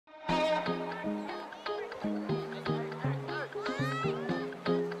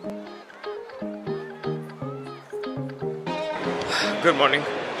Good morning,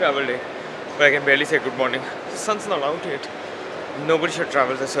 travel day. But I can barely say good morning. The sun's not out yet. Nobody should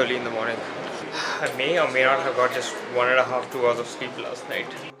travel this early in the morning. I may or may not have got just 1.5 2 hours of sleep last night.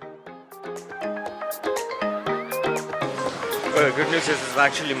 Well, the good news is it's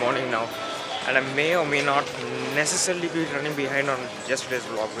actually morning now. And I may or may not necessarily be running behind on yesterday's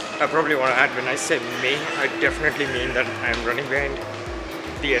vlog. I probably want to add, when I say may, I definitely mean that I am running behind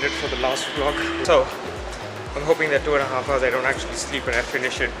the edit for the last vlog. So I'm hoping that 2.5 hours I don't actually sleep when I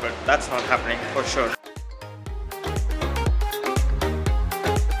finish it, but that's not happening for sure.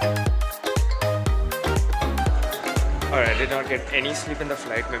 Alright, I did not get any sleep in the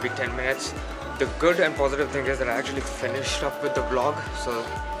flight, maybe 10 minutes. The good and positive thing is that I actually finished up with the vlog, so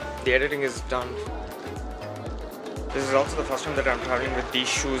the editing is done. This is also the first time that I'm traveling with these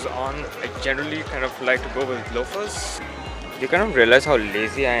shoes on. I generally kind of like to go with loafers. You kind of realize how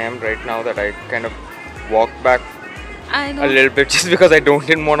lazy I am right now that I kind of walk back a little bit just because I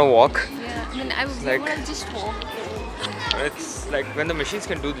didn't want to walk. Yeah, I mean, I would like, want to just walk. It's like when the machines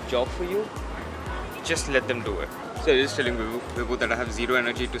can do the job for you, just let them do it. So I was just telling Vivu that I have zero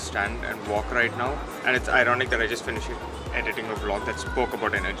energy to stand and walk right now, and it's ironic that I just finished editing a vlog that spoke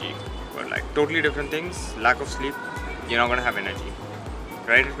about energy. But like totally different things, lack of sleep, you're not gonna have energy.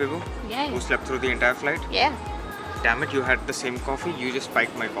 Right, Vivu? Yeah. Who slept through the entire flight? Yeah. Damn it, you had the same coffee, you just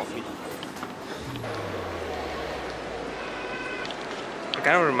spiked my coffee. It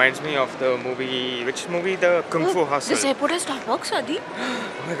kind of reminds me of the movie, which movie? The Kung Fu Hustle. This airport has Starbucks, Adi.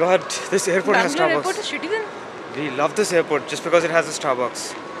 Oh my god, this airport has Starbucks. Bangalore airport is shitty then. We love this airport just because it has a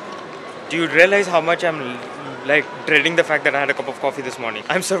Starbucks. Do you realize how much I'm like dreading the fact that I had a cup of coffee this morning?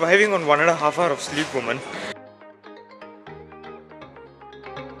 I'm surviving on 1.5 hours of sleep, woman.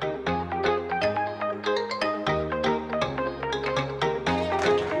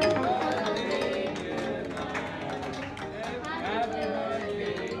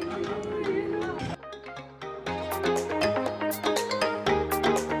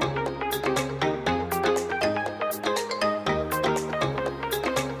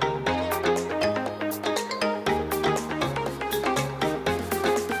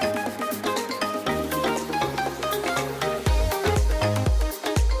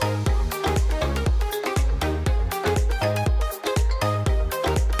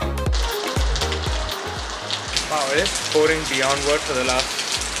 Wow, it is pouring beyond words for the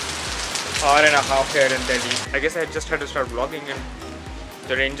last hour and a half here in Delhi. I guess I just had to start vlogging and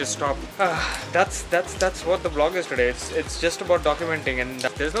the rain just stopped. That's what the vlog is today. It's just about documenting, and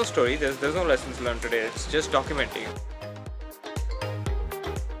there's no story, there's no lessons learned today. It's just documenting.